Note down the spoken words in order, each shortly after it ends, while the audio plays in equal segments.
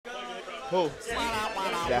Who?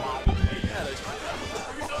 Yeah.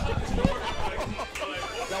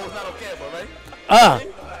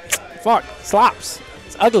 Fuck. Slops.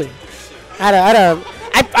 It's ugly. I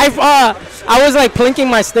was like plinking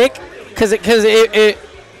my stick because it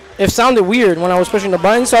sounded weird when I was pushing the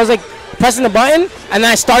button. So I was like pressing the button and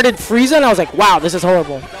then I started Frieza and I was like, wow, this is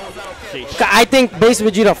horrible. I think base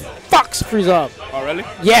Vegeta fucks Frieza up. Oh, really?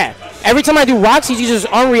 Yeah. Every time I do rocks, he just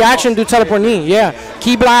on reaction do teleport knee. Yeah.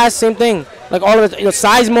 Key blast, same thing. Like all of it,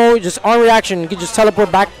 size mode, just on reaction, you can just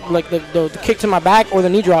teleport back, like the kick to my back or the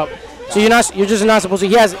knee drop. So you're just not supposed to.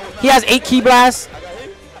 He has 8 key blasts.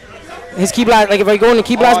 His key blast, like if I go in the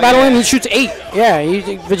key blast battle him, he shoots 8. Yeah,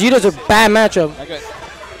 Vegeta's a bad matchup. Okay.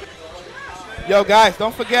 Yo guys,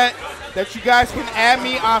 don't forget that you guys can add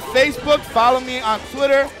me on Facebook, follow me on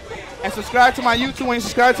Twitter, and subscribe to my YouTube. When you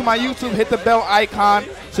subscribe to my YouTube, hit the bell icon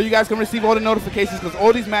so you guys can receive all the notifications because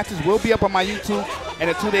all these matches will be up on my YouTube in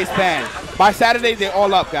a 2-day span. By Saturday, they're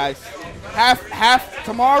all up, guys. Half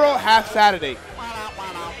tomorrow, half Saturday.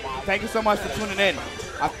 Thank you so much for tuning in.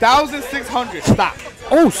 1,600. Stop.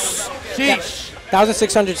 Oh, sheesh.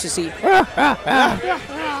 1,600 CC.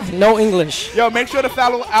 No English. Yo, make sure to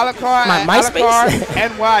follow Alacar My at MySpace?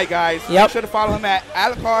 Alacar NY, guys. Yep. Make sure to follow him at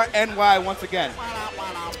Alacar NY once again.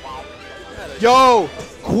 Yo,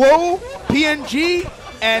 Quo, PNG,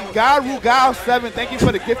 and Garugal7. Thank you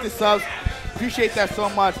for the gifted subs. Appreciate that so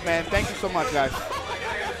much, man. Thank you so much, guys.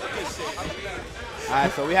 All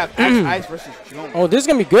right, so we have Axeice versus June. Oh, this is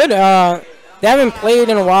going to be good. They haven't played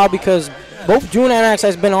in a while because both June and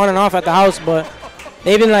Axeice have been on and off at the house, but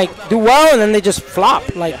they've been like do well and then they just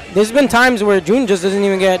flop. Like there's been times where June just doesn't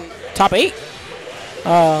even get top 8.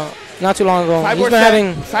 Not too long ago.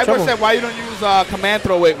 Cyborg said, why you don't use command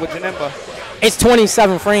throw it with Janemba? It's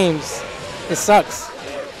 27 frames. It sucks.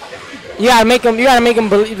 You gotta make them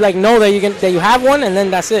believe, like know that you have one, and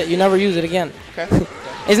then that's it. You never use it again. Okay.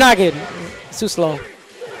 It's not good. It's too slow.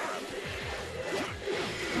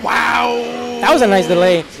 Wow. That was a nice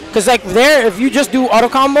delay. Cause like there, if you just do auto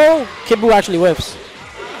combo, Kid Buu actually whiffs.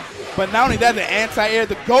 But not only that, the anti-air,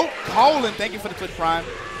 the GOAT Colin. Thank you for the Twitch Prime.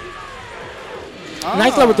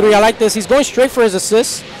 Nice level 3. I like this. He's going straight for his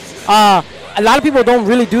assist. A lot of people don't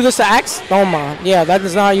really do this to Axe. Doma. Yeah, that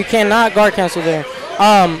is not. You cannot guard cancel there.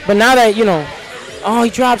 But now that you know, he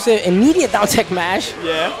drops it. Immediate down tech mash.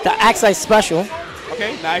 Yeah. The Axeice special.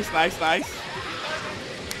 Okay. Nice.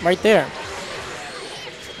 Right there.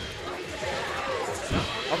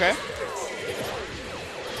 Okay.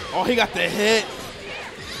 Oh, he got the hit.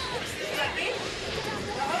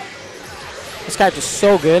 This character's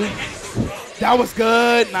so good. That was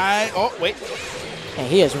good. Nice. Oh, wait. And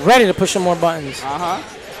he is ready to push some more buttons. Uh-huh.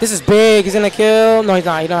 This is big. He's going to kill. No, he's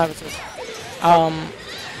not. He don't have assist.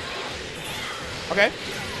 Okay.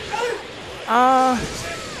 I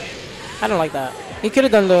don't like that. He could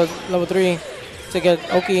have done the level 3 to get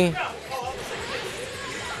Oki.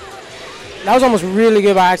 That was almost really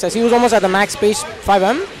good by Axeice. He was almost at the max space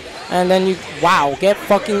 5M. And then you, wow, get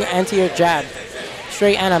fucking anti-air jab.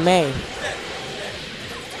 Straight anime.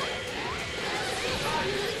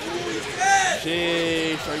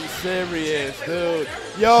 Jeez, are you serious, dude?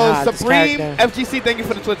 Yo, Supreme FGC, thank you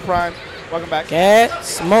for the Twitch Prime. Welcome back. Get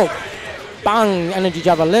smoked. Bang, energy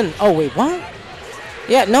javelin. Oh, wait, what?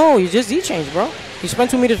 Yeah, no, you just Z-changed, bro. You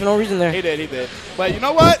spent 2 meters for no reason there. He did. But you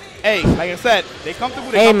know what? Hey, like I said, they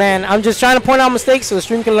comfortable. Hey, man, I'm just trying to point out mistakes so the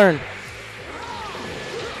stream can learn.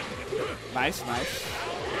 Nice.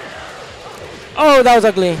 Oh, that was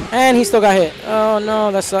ugly. And he still got hit. Oh,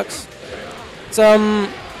 no, that sucks. So,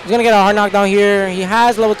 he's going to get a hard knockdown here. He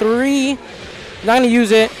has level 3. He's not going to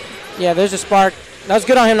use it. Yeah, there's a spark. That's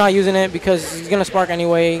good on him not using it because he's going to spark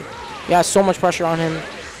anyway. He has so much pressure on him.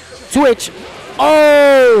 2H.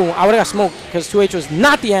 Oh, I would have got smoked because 2H was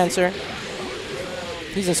not the answer.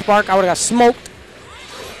 He's in spark. I would have got smoked.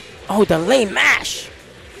 Oh, delay mash.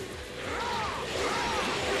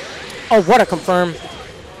 Oh, what a confirm.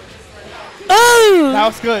 Oh! That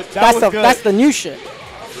was good. That was good. That's the new shit.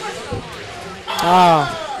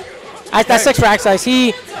 That's 6 for Axeice.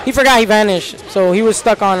 He forgot he vanished, so he was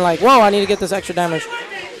stuck on like, whoa, I need to get this extra damage.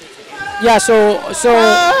 Yeah, so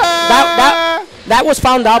that was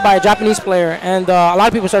found out by a Japanese player, and a lot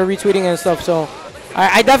of people started retweeting and stuff. So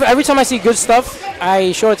I definitely every time I see good stuff,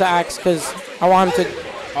 I show it to Axe because I want him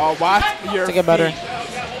to get better.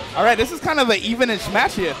 All right, this is kind of an even-ish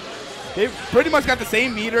match here. They've pretty much got the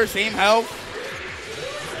same meter, same health.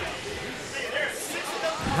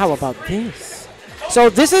 How about this? So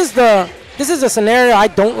this is the scenario I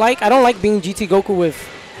don't like. I don't like being GT Goku with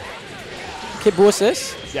Kid Buu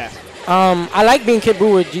assist. Yeah. I like being Kid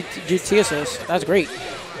Buu with GT assist. That's great.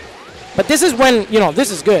 But this is when, you know,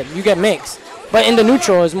 this is good. You get mixed. But in the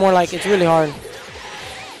neutral, it's more like it's really hard.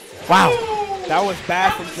 Wow. That was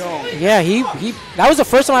bad from Jones. Yeah, that was the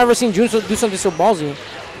first time I ever seen June do something so ballsy.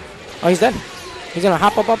 Oh, he's dead. He's going to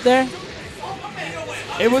hop up there.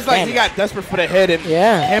 It was like he got desperate for the hit, and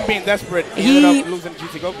him being desperate, he ended up losing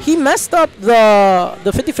GT Goku. He messed up the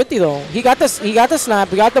 50-50 though. He got the snap,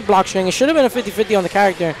 he got the block string. It should have been a 50-50 on the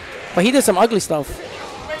character, but he did some ugly stuff.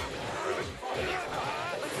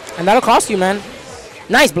 And that'll cost you, man.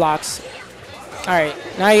 Nice blocks. All right,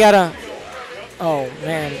 now you gotta. Oh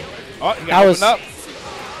man. Oh, you gotta open up.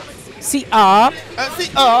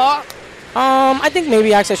 I think maybe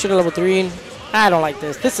Axeice should have level 3. I don't like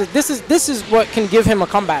this. This is what can give him a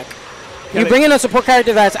comeback. You bring in a support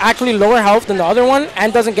character that's actually lower health than the other one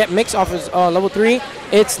and doesn't get mixed off his level 3.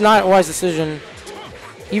 It's not a wise decision.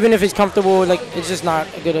 Even if he's comfortable, like it's just not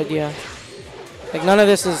a good idea. Like none of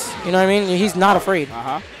this is, you know what I mean? He's not afraid.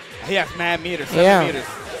 He has mad meters. 7 meters.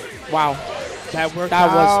 Wow. That worked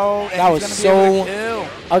that was so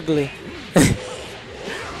ugly.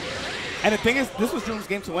 And the thing is, this was June's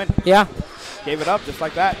game to win. Yeah. Gave it up just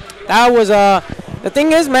like that. That was the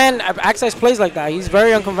thing is, man, Axeice plays like that. He's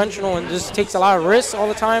very unconventional and just takes a lot of risks all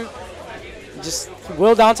the time. Just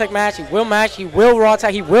will down tech match, he will raw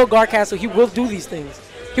attack, he will guard cancel, he will do these things.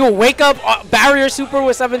 He will wake up barrier super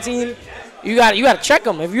with 17. You got to check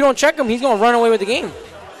him. If you don't check him, he's gonna run away with the game.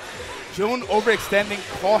 June overextending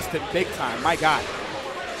cost him big time. My God.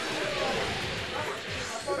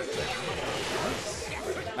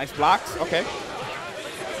 Nice blocks. Okay.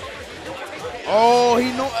 Oh,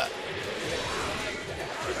 he know.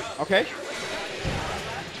 Okay.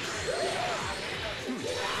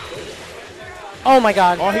 Oh my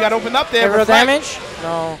God. Oh, he got opened up there. Real damage?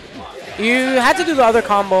 No. You had to do the other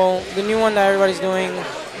combo, the new one that everybody's doing,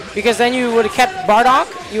 because then you would have kept Bardock,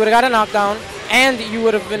 you would have got a knockdown, and you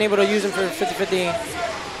would have been able to use him for 50-50.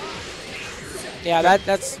 Yeah, that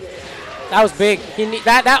was big.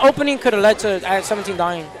 That opening could have led to 17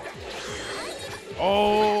 dying.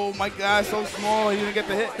 Oh my God, so small. He didn't get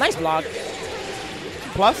the hit. Nice block.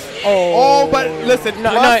 Plus? Oh, but listen.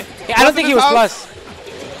 No, I don't think he was plus.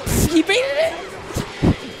 He baited it.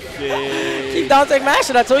 Keep down tech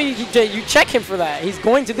mashing. I told you, you check him for that. He's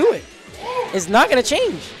going to do it. It's not going to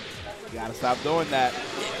change. You got to stop doing that.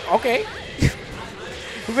 Okay.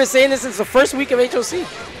 We've been saying this since the first week of HOC.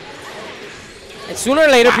 And sooner or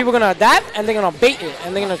later, people are going to adapt, and they're going to bait it,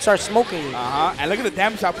 and they're going to start smoking you. And look at the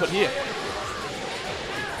damage I put here.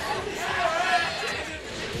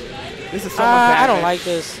 This is so much damage. I don't like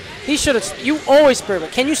this. He should have. You always spirit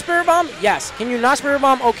bomb. Can you spirit bomb? Yes. Can you not spirit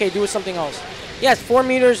bomb? Okay, do it something else. Yes, 4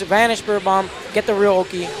 meters, vanish spirit bomb, get the real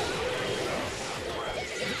Oki.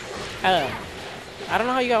 I don't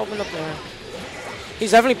know how you got opened up there. He's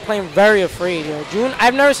definitely playing very afraid here. June,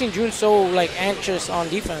 I've never seen June so like anxious on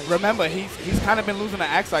defense. Remember, he's kind of been losing to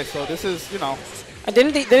Axeice, so this is, you know. And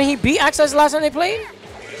didn't he beat Axeice the last time they played?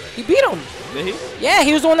 He beat him. Did he? Yeah,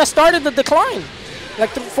 he was the one that started the decline, like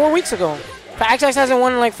 4 weeks ago. But Axeice hasn't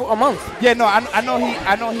won in like a month. Yeah, no, I know he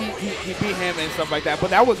beat him and stuff like that,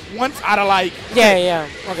 but that was once out of like. Yeah.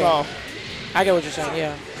 Okay. So, I get what you're saying.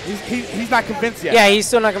 Yeah. He's not convinced yet. Yeah, he's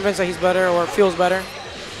still not convinced that he's better or feels better.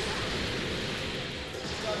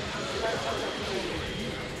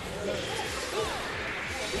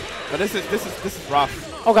 But this is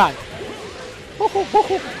rough. Oh God.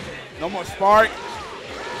 No more spark.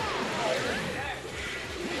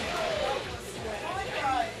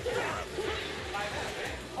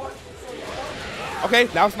 Okay,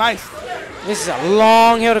 that was nice. This is a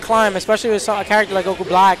long hill to climb, especially with a character like Goku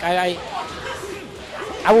Black. I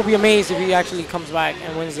will be amazed if he actually comes back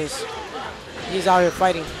and wins this. He's out here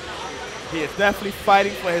fighting. He is definitely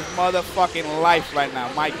fighting for his motherfucking life right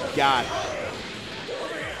now. My God.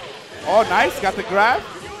 Oh, nice. Got the grab.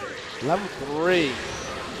 Level 3.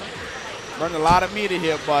 Burned a lot of meter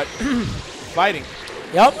here, but fighting.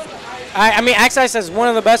 Yep. I mean, Axeice has one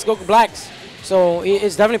of the best Goku Blacks. So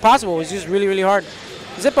it's definitely possible. It's just really, really hard.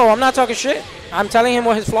 Zippo, I'm not talking shit. I'm telling him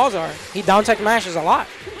what his flaws are. He down tech mashes a lot.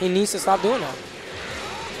 He needs to stop doing that.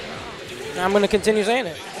 And I'm going to continue saying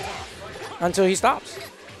it until he stops.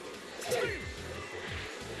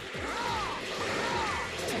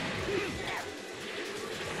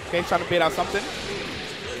 Okay, trying to bait out something.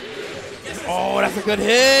 Oh, that's a good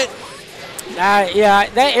hit. Yeah,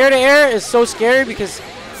 that air-to-air is so scary because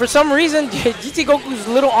for some reason, GT Goku's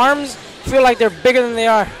little arms feel like they're bigger than they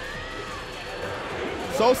are.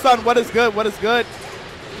 So, son, what is good? What is good?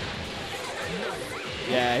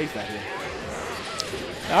 Yeah, he's not here.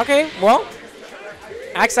 Okay, well,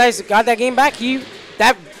 Axeice got that game back.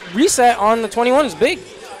 That reset on the 21 is big.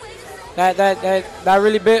 That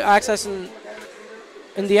really bit Axeice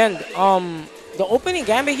in the end. The opening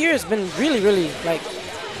gambit here has been really like.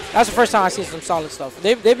 That's the first time I've seen some solid stuff.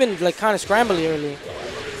 They've been like kind of scrambly early.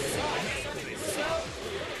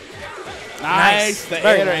 Nice. The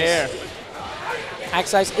Very air.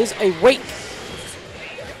 Axeice is awake.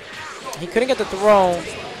 He couldn't get the throw.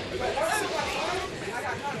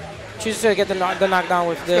 Chooses to get the knockdown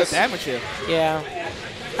with this. Good damage here. Yeah.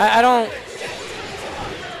 I don't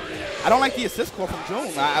like the assist call from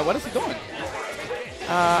June. What is he doing?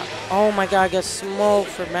 Oh my god, gets smoked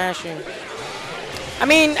for mashing. I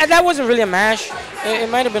mean, that wasn't really a mash. It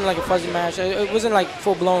might have been like a fuzzy mash. It wasn't like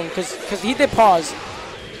full blown because he did pause.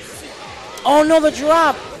 Oh no, the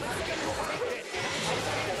drop.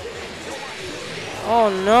 Oh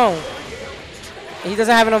no. He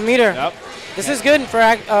doesn't have enough meter. Yep. This is good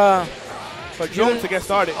for June to get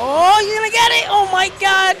started. Oh, you're gonna get it! Oh my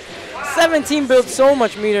god! 17 builds so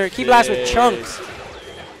much meter. Keep blast with chunks.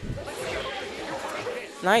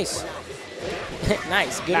 Nice.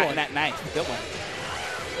 Nice. Good one. Nice. Good one.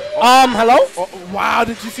 Hello? Oh, wow,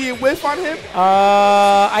 did you see it whiff on him?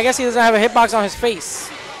 I guess he doesn't have a hitbox on his face.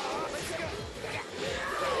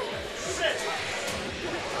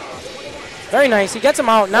 Very nice. He gets him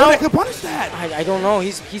out. Now I could punish that. I don't know.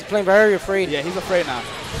 He's playing very afraid. Yeah, he's afraid now.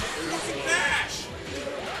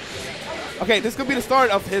 Okay, this could be the start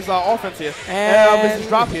of his offense here. And his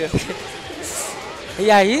drop here.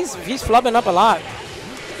 Yeah, he's flubbing up a lot.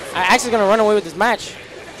 Axeice is gonna run away with this match.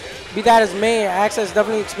 Be that as may, Axeice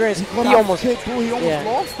definitely experienced. He almost lost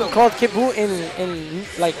him. He called Kid Buu in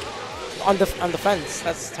like on the fence.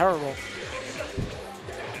 That's terrible.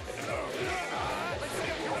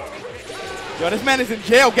 Yo, this man is in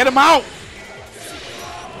jail. Get him out.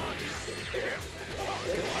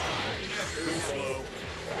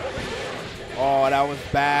 Oh, that was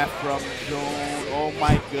bad from June. Oh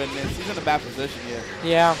my goodness, he's in a bad position here.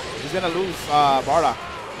 Yeah. He's gonna lose Bardock.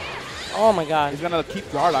 Oh my god. He's gonna keep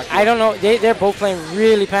Bardock. I don't know. They're both playing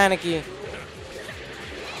really panicky.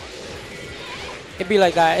 It'd be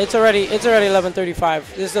like that. It's already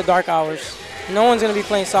 11:35. This is the dark hours. No one's gonna be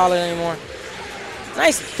playing solid anymore.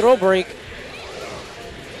 Nice throw break.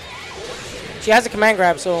 She has a command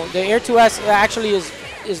grab, so the air 2S actually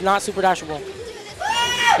is not super dashable.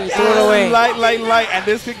 He threw it away. Light, and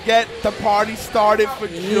this could get the party started for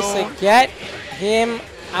June. He needs to get him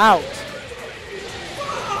out.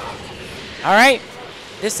 All right,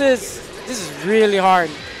 this is really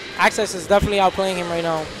hard. Axeice is definitely outplaying him right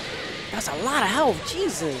now. That's a lot of health,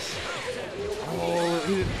 Jesus. Oh,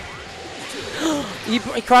 he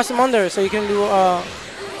crossed him under, so you can do.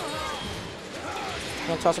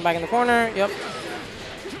 Gonna toss him back in the corner. Yep.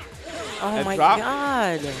 Oh and my drop.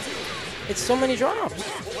 god. It's so many drops.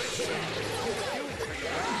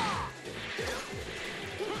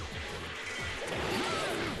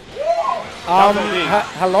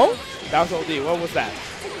 Hello? That was OD. What was that?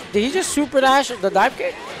 Did he just super dash the dive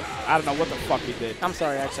kick? I don't know what the fuck he did. I'm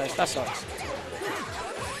sorry, Axeice. That sucks.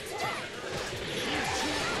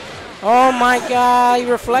 Oh my god, you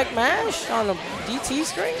reflect mash on the DT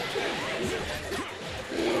screen?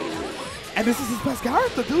 And this is his best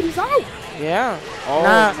character, dude. He's out. Yeah. Oh,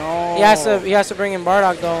 no. He has to bring in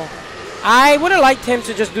Bardock, though. I would have liked him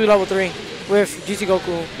to just do level 3 with GT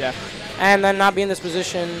Goku. Yeah. And then not be in this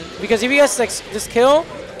position. Because if he gets like, this kill,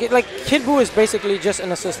 like Kid Buu is basically just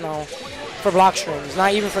an assist now for block strings,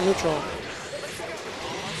 not even for neutral.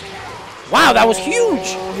 Wow, that was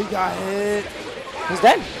huge. Oh, he got hit. He's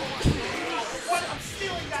dead.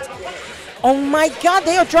 Oh my god,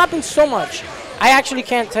 they are dropping so much. I actually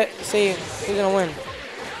can't say who's going to win.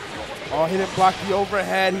 Oh, he didn't block the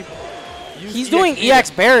overhead. He's doing EX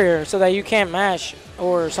barrier so that you can't mash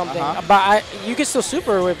or something. But you can still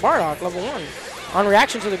super with Bardock, level 1, on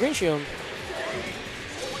reaction to the green shield.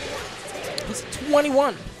 He's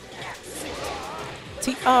 21.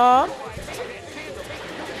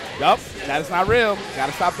 Yup, that is not real.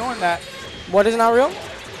 Gotta stop doing that. What is not real?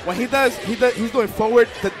 When he's doing forward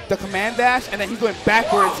the command dash, and then he's doing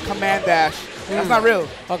backwards command dash. That's not real.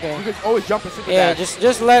 Okay. You can always jump and super yeah, dash.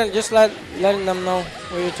 just letting them know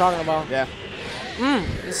what you're talking about. Yeah.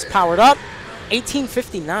 This is powered up.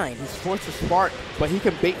 1859. He's forced to spark, but he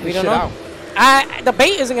can bait this shit know. out. The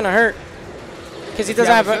bait isn't gonna hurt because he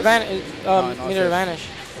doesn't have meter advantage.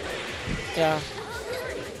 Yeah.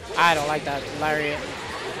 I don't like that lariat.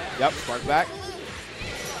 Yep. Spark back.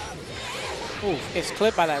 Ooh, it's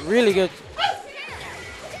clipped by that. Really good.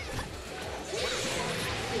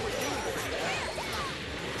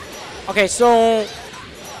 Okay, so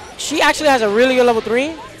she actually has a really good level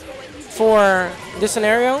 3 for this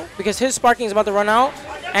scenario because his sparking is about to run out.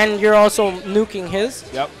 and you're also nuking his.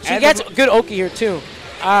 Yep. So he And gets good Oki here too.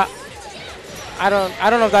 I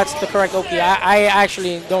don't know if that's the correct Oki. I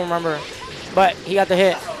actually don't remember, but he got the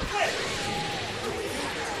hit.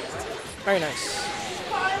 Very nice.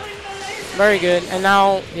 Very good. And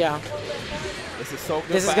now, yeah. This is so good.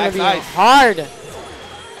 This is for gonna be Axeice. hard.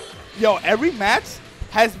 Yo, every match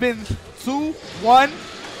has been 2-1.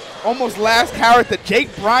 Almost last character.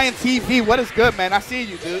 Jake Bryan TV. What is good, man? I see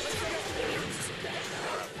you, dude.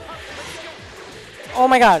 Oh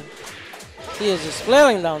my God. He is just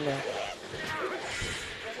flailing down there.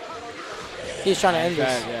 He's trying to end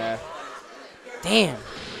this. Yeah. Damn.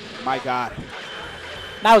 My God.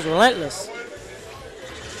 That was relentless.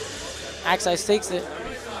 Axeice takes it.